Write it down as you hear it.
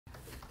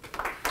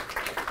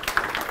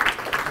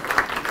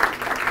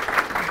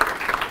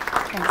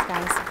Thanks,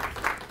 guys.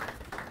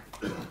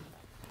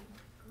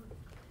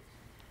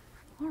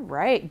 All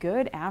right,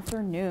 good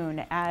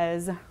afternoon.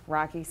 As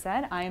Rocky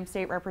said, I am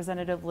State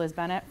Representative Liz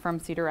Bennett from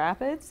Cedar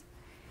Rapids,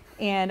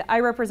 and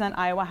I represent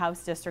Iowa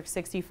House District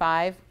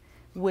 65,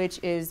 which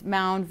is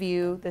Mound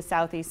View, the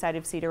southeast side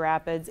of Cedar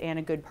Rapids, and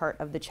a good part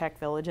of the Czech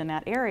Village in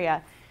that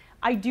area.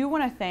 I do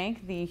want to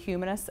thank the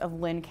humanists of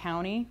Lynn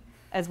County,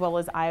 as well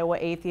as Iowa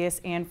atheists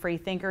and free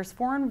thinkers,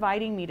 for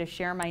inviting me to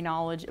share my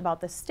knowledge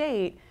about the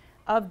state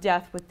of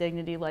death with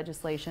dignity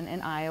legislation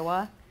in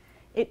Iowa.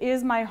 It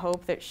is my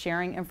hope that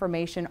sharing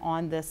information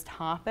on this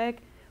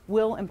topic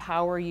will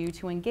empower you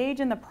to engage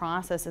in the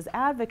process as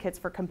advocates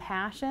for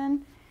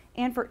compassion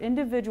and for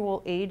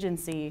individual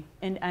agency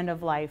in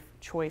end-of-life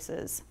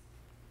choices.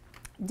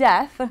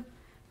 Death,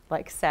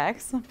 like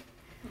sex,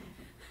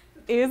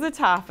 is a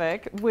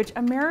topic which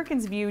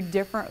Americans view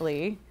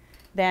differently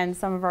than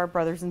some of our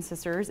brothers and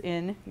sisters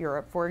in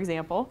Europe, for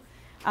example.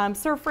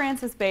 Sir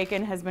Francis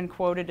Bacon has been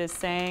quoted as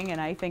saying,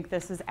 and I think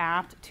this is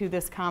apt to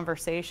this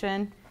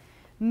conversation,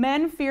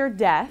 "Men fear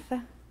death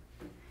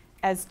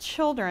as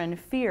children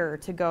fear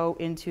to go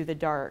into the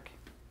dark.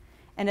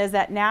 And as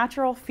that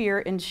natural fear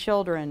in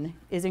children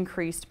is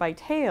increased by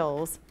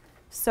tales,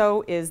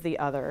 so is the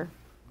other."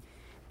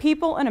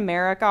 People in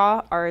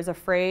America are as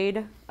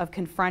afraid of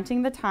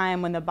confronting the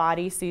time when the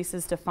body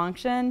ceases to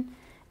function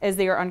as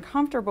they are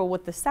uncomfortable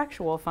with the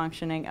sexual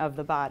functioning of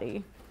the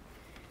body.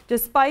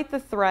 Despite the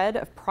thread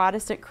of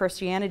Protestant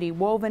Christianity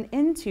woven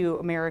into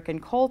American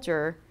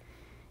culture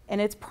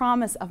and its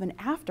promise of an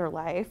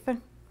afterlife,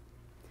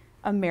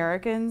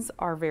 Americans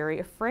are very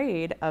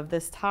afraid of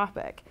this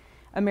topic.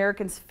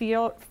 Americans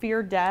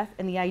fear death,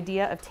 and the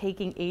idea of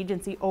taking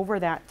agency over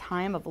that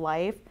time of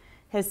life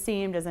has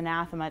seemed as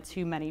anathema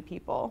to many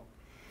people.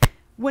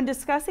 When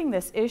discussing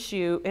this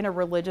issue in a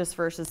religious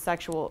versus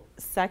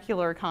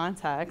secular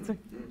context,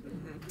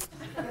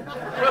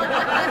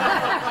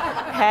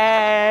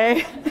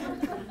 hey,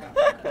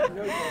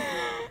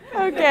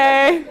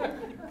 okay,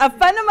 a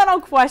fundamental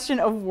question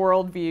of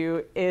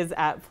worldview is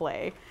at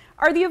play.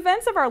 Are the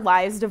events of our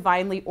lives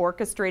divinely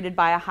orchestrated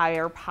by a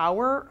higher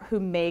power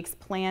who makes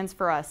plans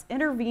for us,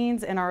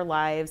 intervenes in our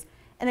lives,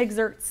 and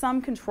exerts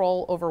some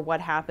control over what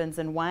happens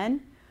and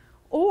when?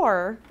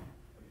 Or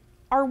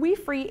are we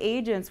free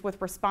agents with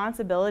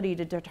responsibility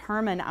to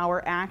determine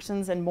our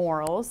actions and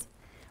morals,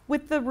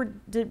 with the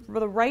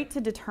right to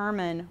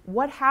determine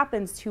what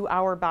happens to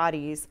our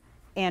bodies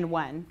and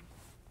when?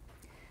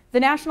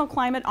 The national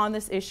climate on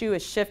this issue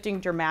is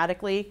shifting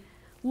dramatically,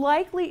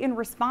 likely in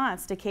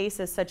response to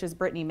cases such as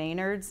Brittany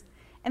Maynard's,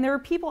 and there are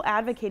people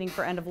advocating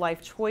for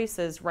end-of-life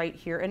choices right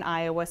here in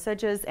Iowa,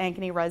 such as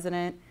Ankeny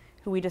resident,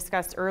 who we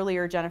discussed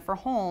earlier, Jennifer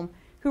Holm,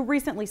 who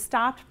recently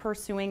stopped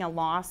pursuing a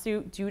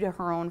lawsuit due to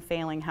her own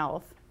failing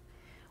health.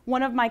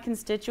 One of my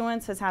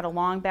constituents has had a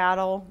long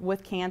battle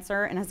with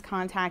cancer and has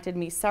contacted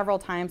me several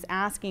times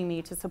asking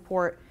me to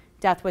support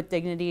death with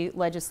dignity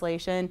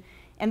legislation,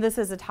 and this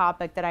is a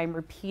topic that I'm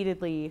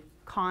repeatedly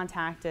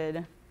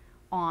contacted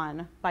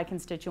on by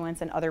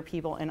constituents and other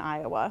people in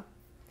Iowa.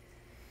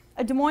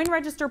 A Des Moines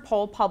Register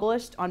poll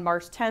published on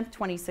March 10,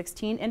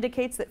 2016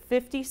 indicates that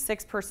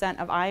 56%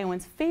 of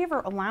Iowans favor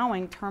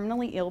allowing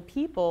terminally ill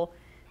people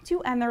to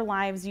end their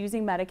lives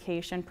using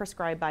medication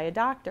prescribed by a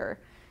doctor.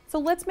 So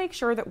let's make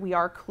sure that we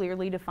are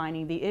clearly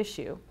defining the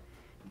issue.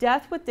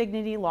 Death with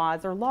dignity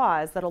laws are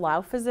laws that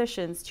allow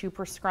physicians to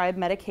prescribe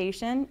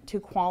medication to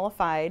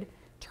qualified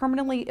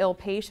terminally ill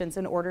patients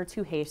in order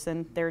to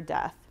hasten their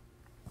death.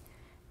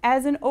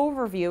 As an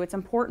overview, it's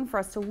important for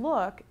us to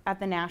look at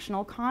the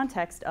national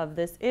context of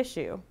this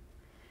issue.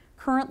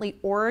 Currently,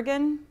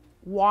 Oregon,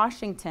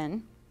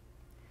 Washington,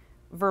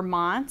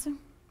 Vermont,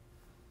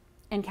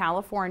 and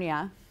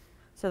California,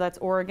 so that's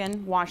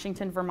Oregon,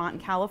 Washington, Vermont,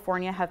 and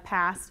California, have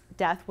passed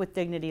death with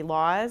dignity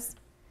laws.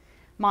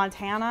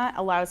 Montana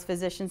allows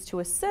physicians to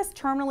assist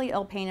terminally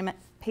ill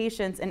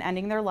patients in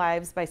ending their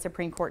lives by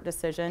Supreme Court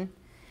decision.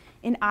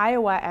 In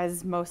Iowa,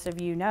 as most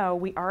of you know,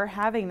 we are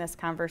having this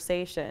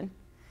conversation.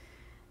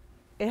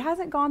 It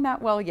hasn't gone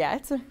that well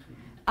yet,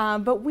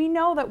 but we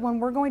know that when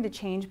we're going to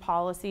change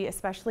policy,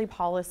 especially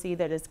policy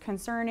that is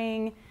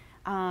concerning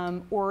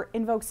or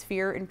invokes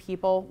fear in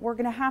people, we're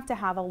going to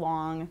have a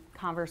long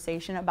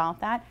conversation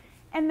about that.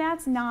 And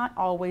that's not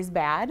always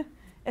bad,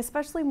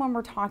 especially when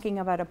we're talking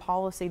about a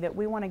policy that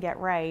we want to get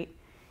right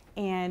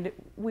and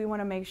we want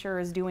to make sure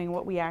is doing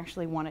what we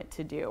actually want it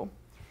to do.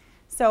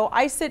 So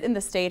I sit in the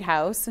State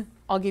House.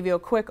 I'll give you a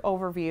quick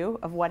overview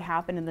of what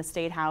happened in the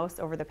State House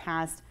over the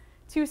past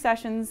 2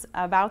 sessions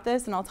about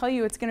this, and I'll tell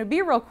you it's going to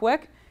be real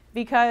quick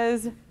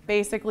because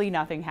basically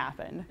nothing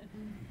happened.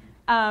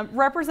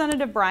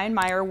 Representative Brian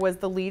Meyer was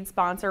the lead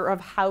sponsor of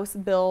House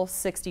Bill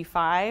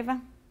 65,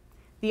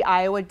 the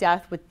Iowa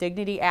Death with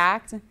Dignity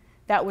Act.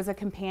 That was a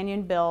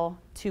companion bill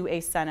to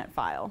a Senate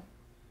file.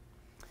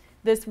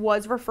 This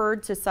was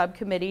referred to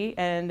subcommittee,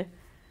 and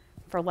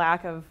for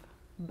lack of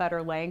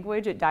better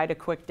language, it died a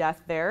quick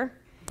death there,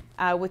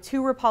 with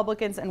 2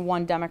 Republicans and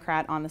 1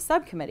 Democrat on the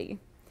subcommittee.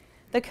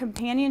 The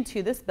companion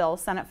to this bill,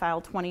 Senate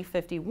File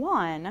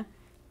 2051,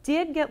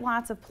 did get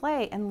lots of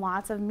play and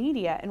lots of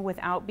media, and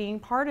without being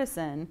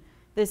partisan,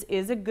 this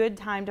is a good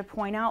time to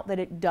point out that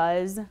it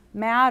does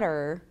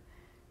matter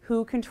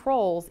who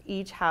controls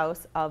each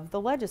house of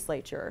the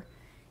legislature.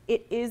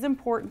 It is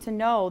important to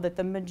know that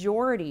the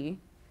majority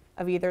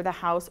of either the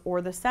House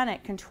or the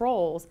Senate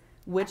controls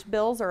which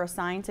bills are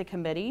assigned to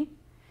committee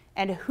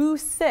and who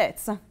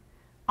sits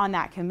on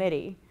that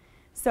committee.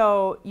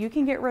 So you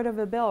can get rid of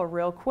a bill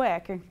real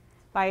quick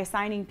by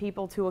assigning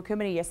people to a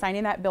committee,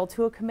 assigning that bill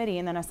to a committee,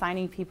 and then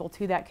assigning people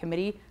to that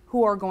committee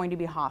who are going to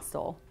be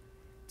hostile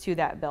to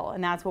that bill.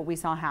 And that's what we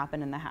saw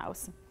happen in the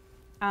House.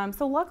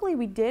 So luckily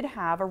we did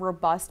have a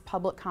robust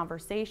public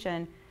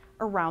conversation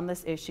around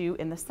this issue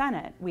in the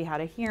Senate. We had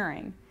a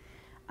hearing.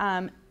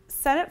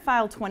 Senate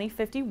File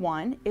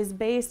 2051 is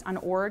based on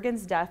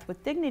Oregon's Death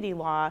with Dignity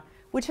law,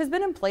 which has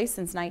been in place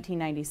since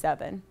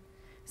 1997.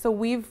 So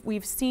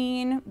we've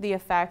seen the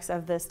effects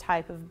of this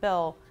type of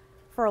bill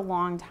for a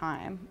long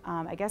time.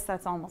 I guess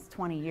that's almost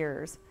 20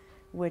 years,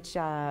 which is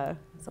a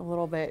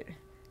little bit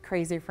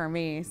crazy for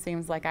me.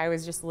 Seems like I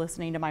was just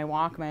listening to my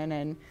Walkman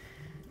and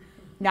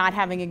not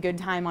having a good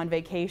time on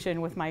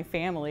vacation with my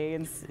family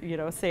in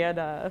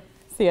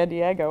San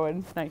Diego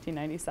in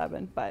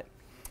 1997. But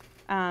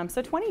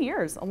so 20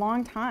 years, a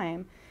long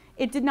time.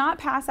 It did not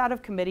pass out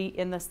of committee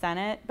in the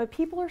Senate, but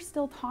people are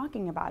still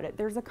talking about it.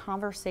 There's a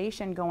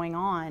conversation going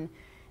on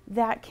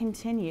that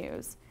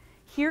continues.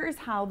 Here is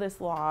how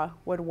this law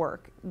would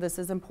work. This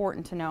is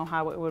important to know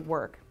how it would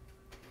work.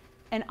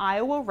 An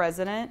Iowa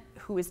resident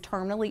who is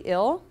terminally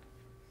ill,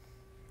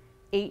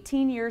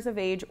 18 years of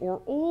age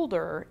or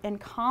older,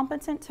 and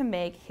competent to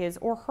make his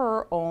or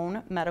her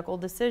own medical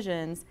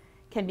decisions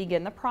can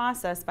begin the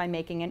process by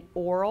making an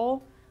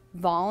oral,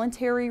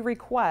 voluntary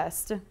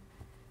request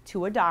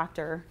to a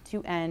doctor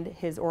to end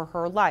his or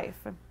her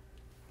life.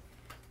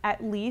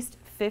 At least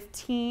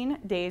 15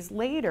 days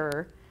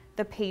later,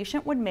 the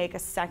patient would make a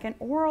second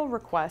oral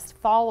request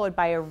followed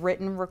by a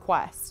written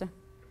request.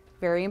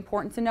 Very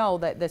important to know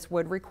that this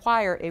would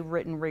require a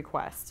written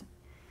request.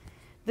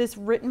 This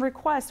written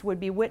request would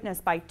be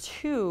witnessed by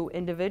 2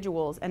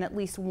 individuals, and at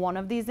least one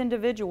of these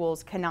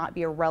individuals cannot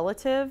be a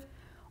relative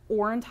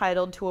or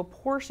entitled to a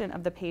portion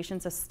of the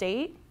patient's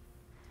estate,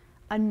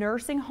 a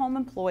nursing home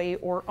employee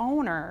or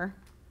owner,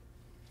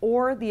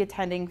 or the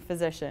attending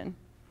physician.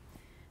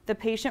 The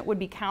patient would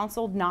be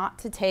counseled not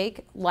to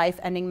take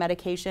life-ending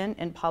medication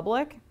in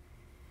public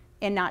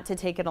and not to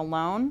take it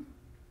alone.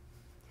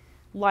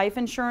 Life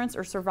insurance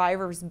or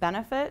survivor's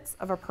benefits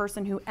of a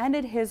person who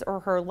ended his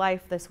or her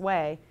life this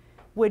way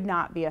would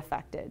not be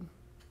affected.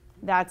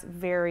 That's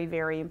very,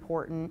 very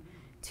important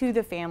to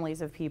the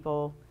families of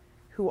people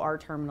who are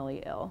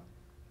terminally ill.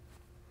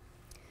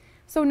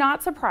 So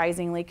not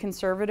surprisingly,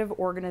 conservative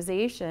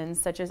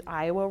organizations such as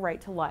Iowa Right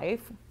to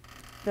Life,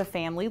 the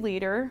Family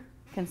Leader,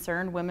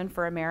 Concerned Women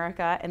for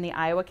America, and the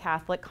Iowa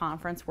Catholic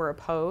Conference were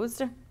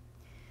opposed.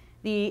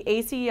 The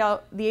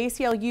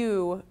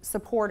ACLU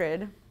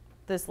supported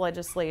this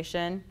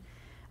legislation.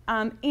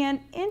 And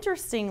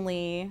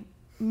interestingly,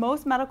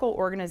 most medical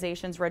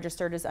organizations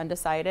registered as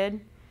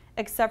undecided,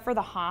 except for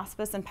the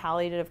Hospice and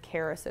Palliative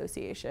Care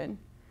Association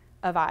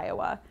of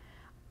Iowa.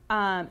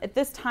 At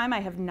this time,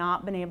 I have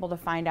not been able to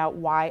find out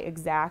why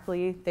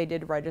exactly they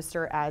did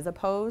register as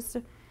opposed,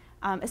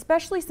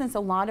 especially since a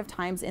lot of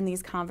times in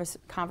these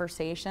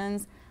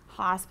conversations,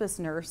 hospice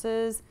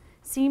nurses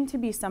seem to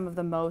be some of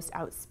the most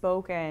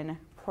outspoken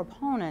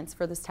proponents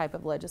for this type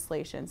of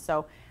legislation.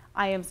 So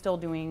I am still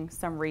doing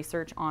some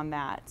research on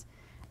that.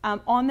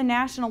 On the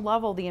national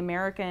level, the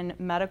American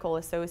Medical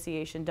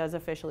Association does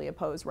officially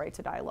oppose right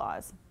to die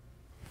laws.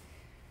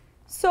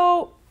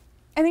 So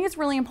I think it's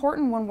really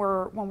important when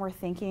we're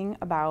thinking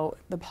about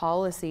the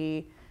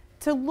policy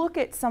to look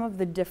at some of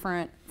the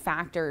different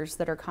factors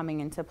that are coming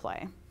into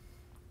play.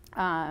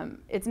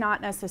 It's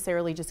not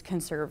necessarily just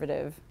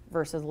conservative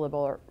versus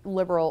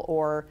liberal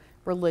or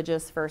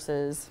religious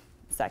versus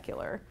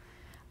secular.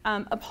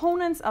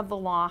 Opponents of the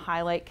law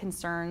highlight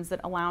concerns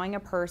that allowing a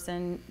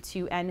person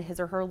to end his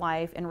or her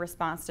life in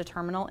response to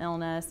terminal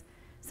illness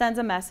sends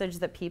a message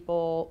that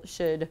people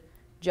should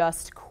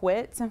just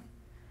quit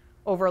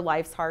over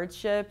life's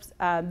hardships.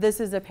 This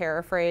is a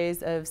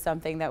paraphrase of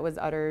something that was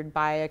uttered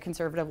by a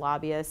conservative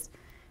lobbyist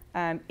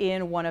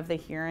in one of the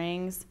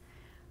hearings.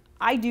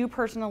 I do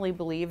personally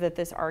believe that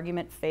this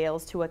argument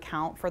fails to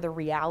account for the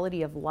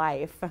reality of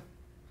life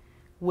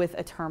with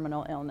a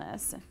terminal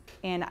illness.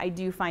 And I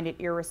do find it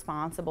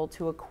irresponsible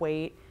to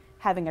equate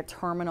having a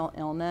terminal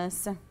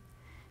illness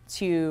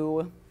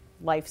to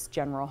life's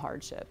general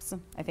hardships.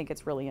 I think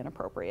it's really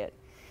inappropriate.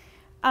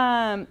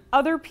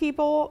 Other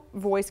people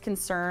voice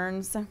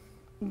concerns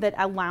that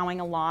allowing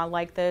a law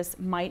like this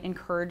might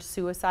encourage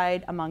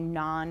suicide among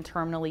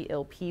non-terminally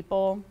ill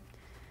people.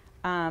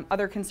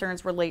 Other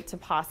concerns relate to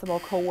possible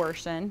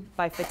coercion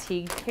by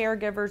fatigued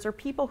caregivers or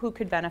people who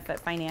could benefit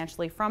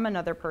financially from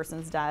another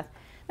person's death.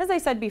 As I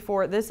said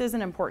before, this is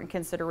an important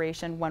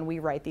consideration when we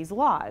write these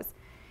laws.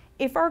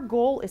 If our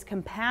goal is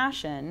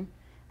compassion,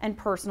 and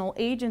personal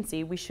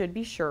agency, we should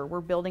be sure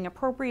we're building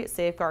appropriate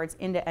safeguards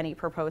into any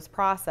proposed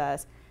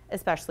process,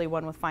 especially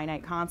one with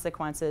finite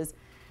consequences.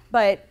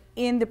 But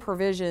in the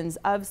provisions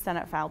of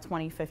Senate File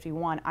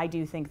 2051, I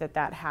do think that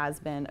that has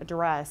been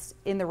addressed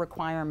in the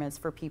requirements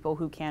for people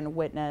who can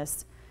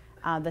witness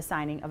the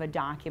signing of a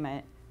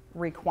document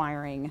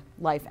requiring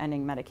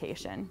life-ending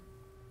medication.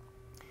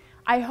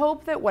 I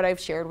hope that what I've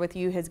shared with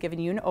you has given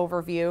you an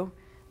overview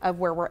of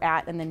where we're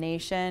at in the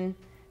nation,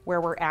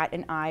 where we're at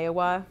in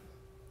Iowa.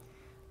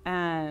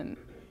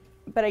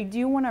 But I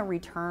do want to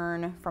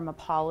return from a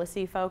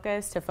policy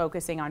focus to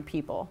focusing on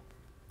people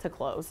to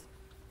close.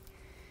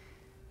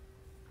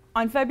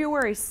 On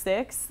February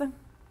 6th,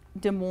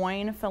 Des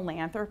Moines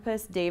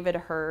philanthropist David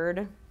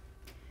Hurd,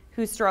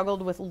 who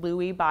struggled with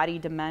Lewy body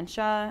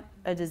dementia,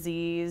 a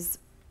disease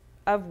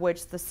of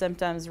which the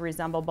symptoms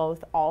resemble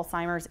both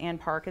Alzheimer's and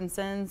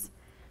Parkinson's,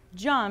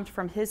 jumped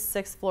from his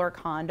 6th-floor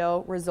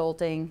condo,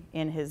 resulting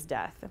in his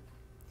death.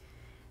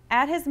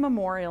 At his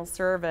memorial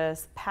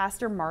service,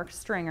 Pastor Mark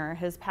Stringer,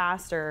 his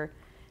pastor,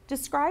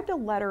 described a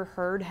letter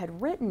Hurd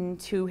had written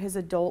to his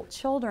adult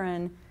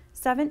children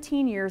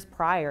 17 years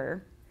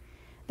prior,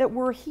 that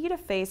were he to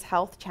face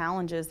health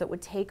challenges that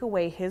would take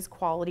away his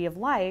quality of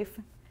life,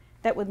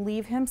 that would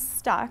leave him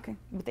stuck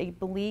with a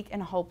bleak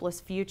and hopeless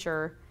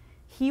future,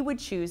 he would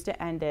choose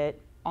to end it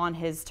on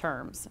his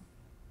terms.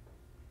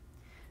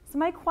 So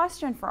my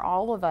question for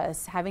all of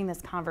us having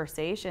this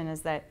conversation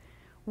is that,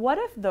 what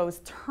if those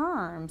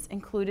terms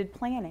included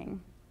planning?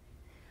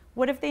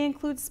 What if they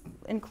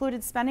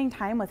included spending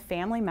time with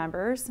family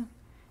members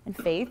and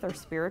faith or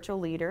spiritual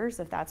leaders,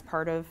 if that's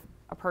part of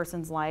a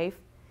person's life,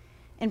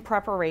 in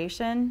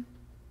preparation?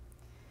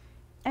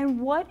 And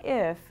what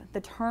if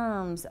the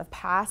terms of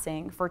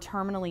passing for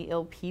terminally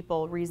ill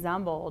people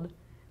resembled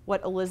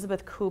what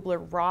Elizabeth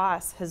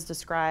Kubler-Ross has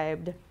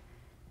described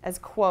as,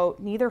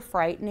 quote, neither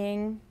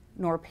frightening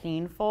nor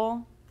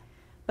painful,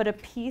 but a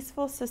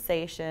peaceful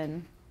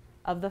cessation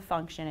of the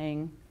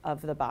functioning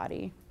of the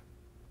body?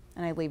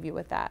 And I leave you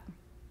with that.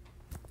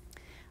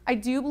 I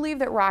do believe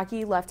that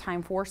Rocky left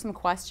time for some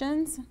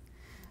questions,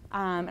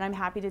 and I'm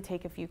happy to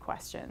take a few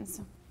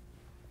questions.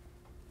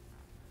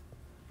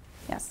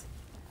 Yes?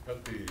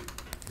 At the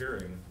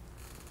hearing,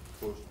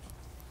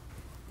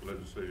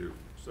 post-legislative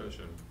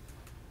session,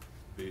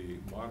 the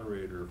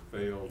moderator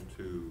failed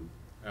to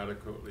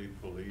adequately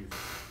police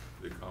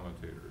the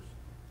commentators.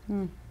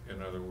 In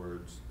other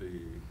words,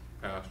 the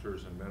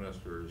pastors and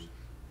ministers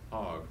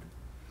hogged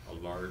a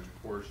large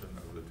portion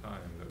of the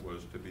time that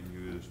was to be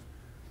used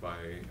by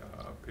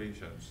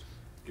patients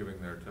giving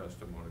their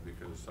testimony,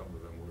 because some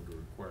of them would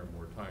require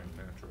more time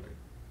naturally.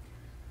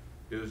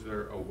 Is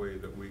there a way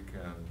that we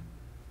can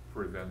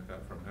prevent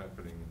that from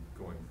happening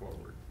going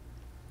forward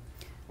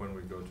when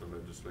we go to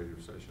legislative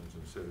sessions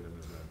and sit in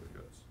as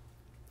advocates?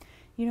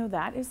 You know,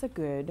 that is a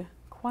good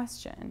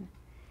question.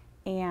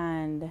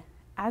 And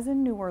as a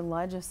newer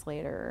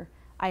legislator,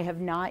 I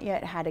have not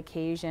yet had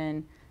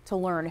occasion to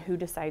learn who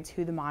decides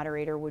who the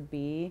moderator would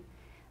be.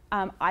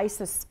 I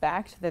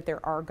suspect that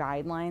there are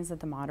guidelines that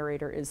the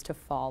moderator is to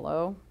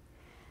follow.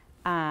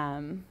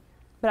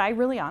 But I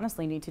really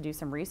honestly need to do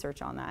some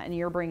research on that. And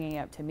you're bringing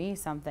up to me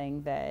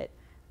something that,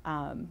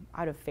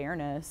 out of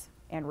fairness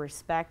and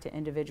respect to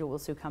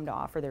individuals who come to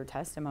offer their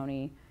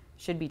testimony,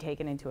 should be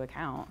taken into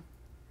account.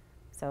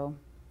 So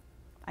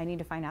I need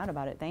to find out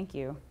about it. Thank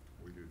you.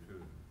 We do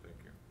too. Thank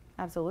you.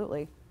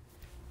 Absolutely.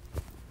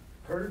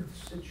 Hurd's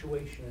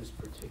situation is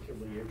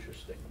particularly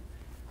interesting.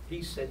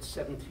 He said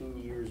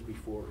 17 years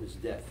before his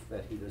death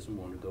that he doesn't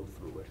want to go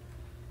through it.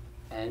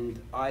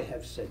 And I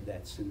have said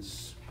that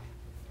since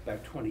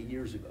about 20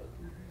 years ago.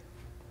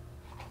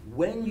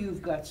 When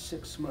you've got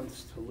 6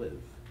 months to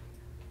live,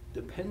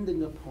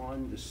 depending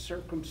upon the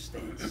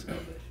circumstance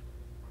of it,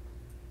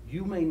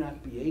 you may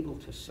not be able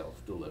to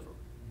self-deliver.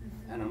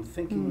 And I'm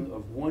thinking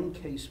of one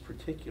case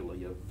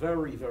particularly, a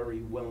very, very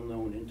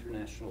well-known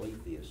international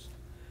atheist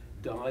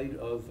died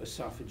of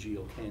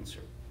esophageal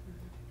cancer.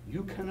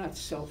 You cannot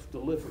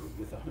self-deliver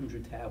with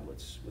 100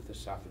 tablets with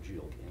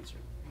esophageal cancer,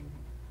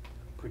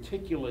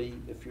 particularly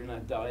if you're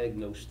not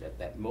diagnosed at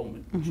that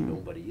moment, which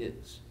nobody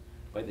is.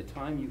 By the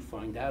time you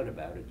find out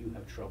about it, you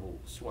have trouble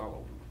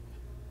swallowing.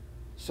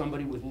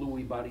 Somebody with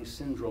Lewy body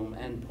syndrome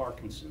and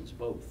Parkinson's,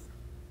 both,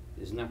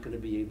 is not going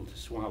to be able to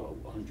swallow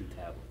 100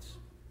 tablets.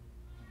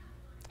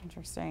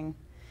 Interesting.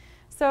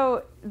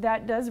 So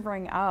that does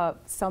bring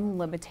up some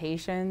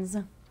limitations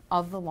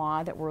of the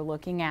law that we're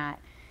looking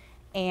at.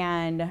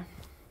 And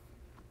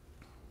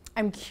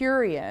I'm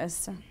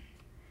curious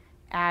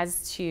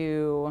as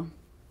to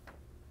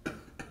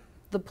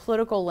the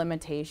political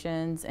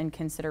limitations and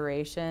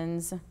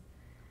considerations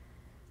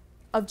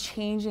of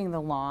changing the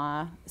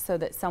law so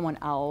that someone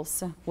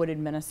else would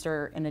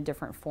administer in a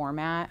different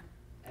format.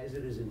 As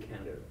it is in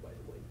Canada, by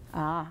the way.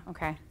 Ah,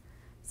 okay.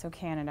 So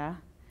Canada.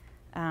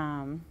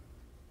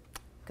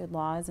 Good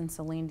laws and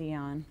Celine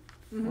Dion.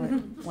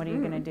 What are you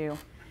going to do?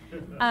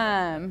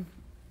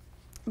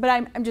 But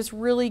I'm just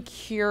really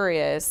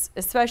curious,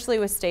 especially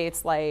with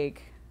states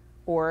like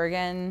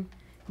Oregon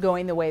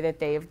going the way that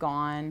they've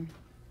gone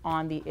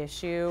on the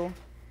issue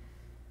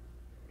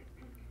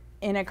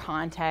in a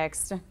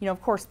context,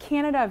 of course,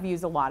 Canada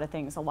views a lot of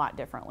things a lot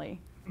differently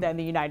than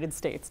the United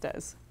States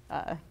does,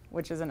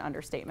 which is an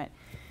understatement.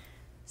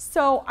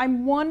 So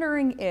I'm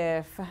wondering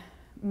if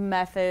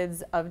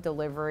methods of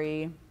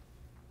delivery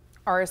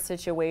are a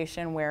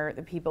situation where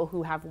the people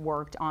who have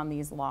worked on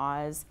these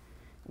laws,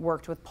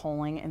 worked with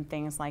polling and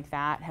things like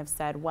that, have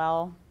said,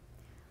 well,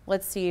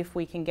 let's see if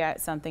we can get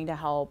something to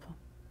help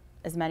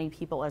as many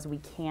people as we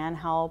can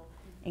help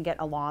and get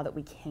a law that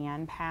we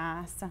can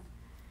pass.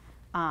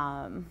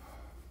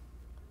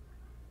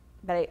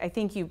 But I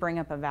think you bring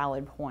up a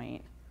valid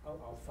point.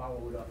 I'll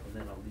follow it up and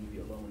then I'll leave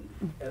you alone.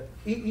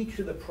 Each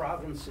of the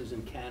provinces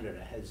in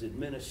Canada has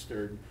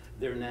administered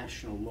their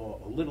national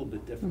law a little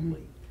bit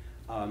differently.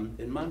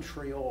 In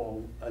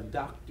Montreal, a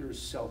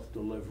doctor's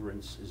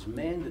self-deliverance is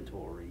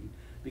mandatory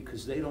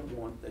because they don't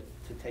want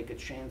to take a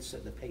chance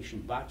that the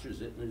patient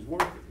botches it and is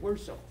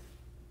worse off.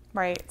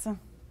 Right.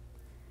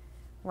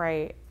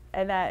 Right.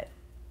 And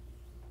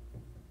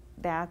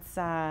that's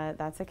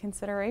a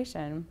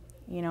consideration,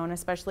 and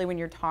especially when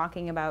you're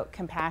talking about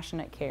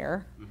compassionate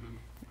care,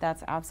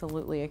 that's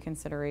absolutely a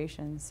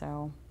consideration.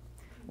 So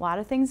a lot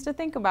of things to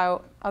think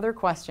about. Other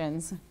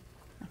questions?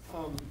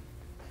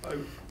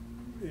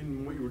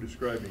 In what you were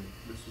describing,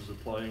 this is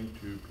applying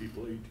to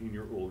people 18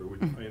 or older,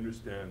 which I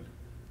understand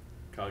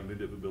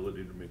cognitive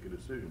ability to make a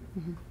decision.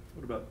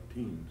 What about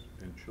teens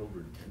and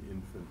children and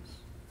infants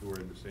who are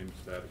in the same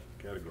static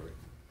category?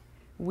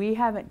 We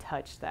haven't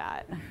touched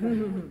that.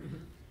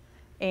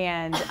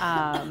 And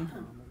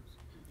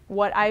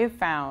what I have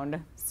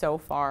found so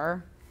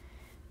far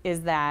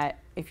is that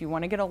if you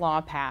want to get a law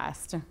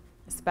passed,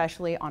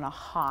 especially on a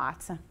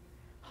hot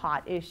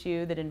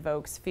issue that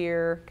invokes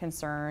fear,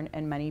 concern,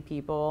 and many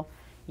people,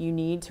 you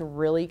need to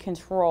really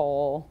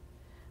control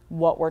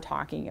what we're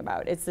talking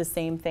about. It's the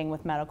same thing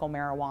with medical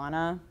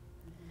marijuana.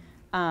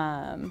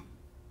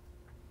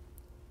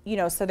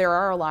 So there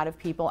are a lot of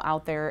people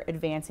out there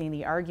advancing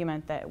the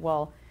argument that,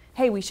 well,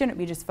 hey, we shouldn't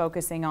be just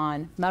focusing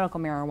on medical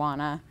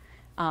marijuana.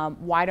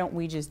 Why don't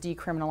we just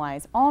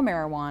decriminalize all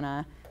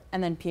marijuana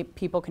and then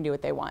people can do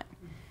what they want?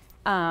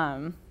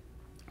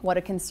 What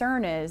a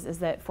concern is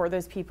that for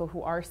those people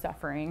who are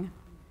suffering,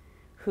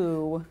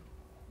 who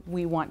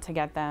we want to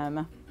get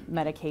them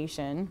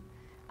medication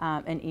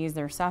and ease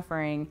their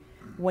suffering,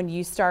 when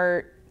you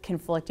start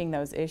conflicting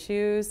those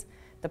issues,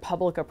 the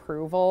public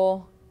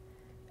approval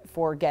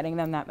for getting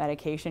them that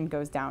medication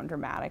goes down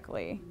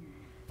dramatically.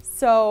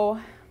 So,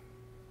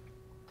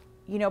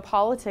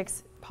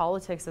 politics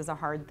is a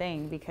hard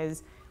thing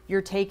because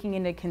you're taking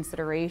into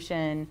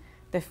consideration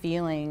the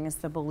feelings,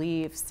 the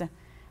beliefs,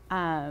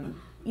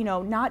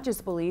 not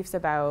just beliefs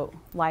about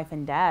life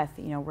and death,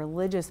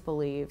 religious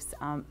beliefs,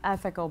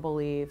 ethical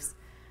beliefs,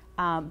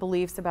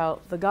 beliefs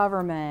about the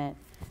government,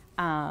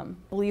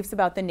 beliefs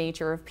about the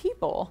nature of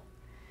people,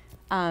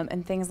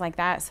 and things like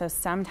that. So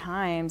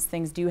sometimes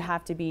things do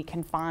have to be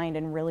confined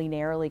and really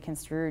narrowly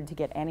construed to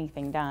get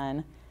anything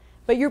done.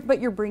 But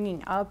you're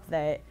bringing up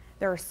that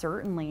there are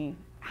certainly,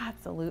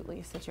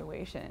 absolutely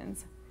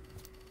situations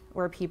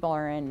where people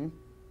are in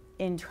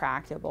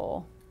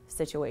intractable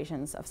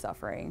situations of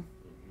suffering.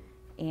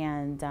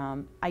 And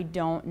I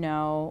don't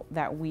know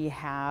that we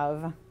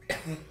have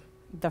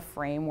the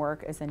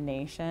framework as a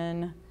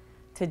nation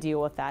to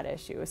deal with that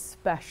issue,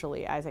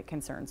 especially as it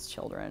concerns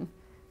children,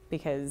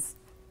 because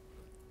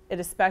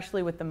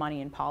especially with the money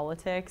in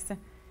politics,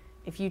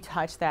 if you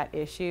touch that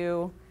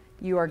issue,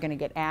 you are going to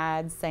get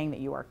ads saying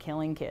that you are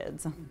killing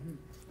kids.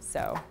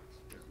 So.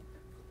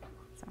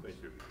 Thank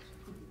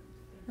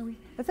you.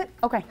 That's it?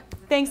 Okay.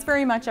 Thanks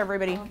very much,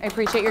 everybody. I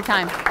appreciate your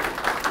time.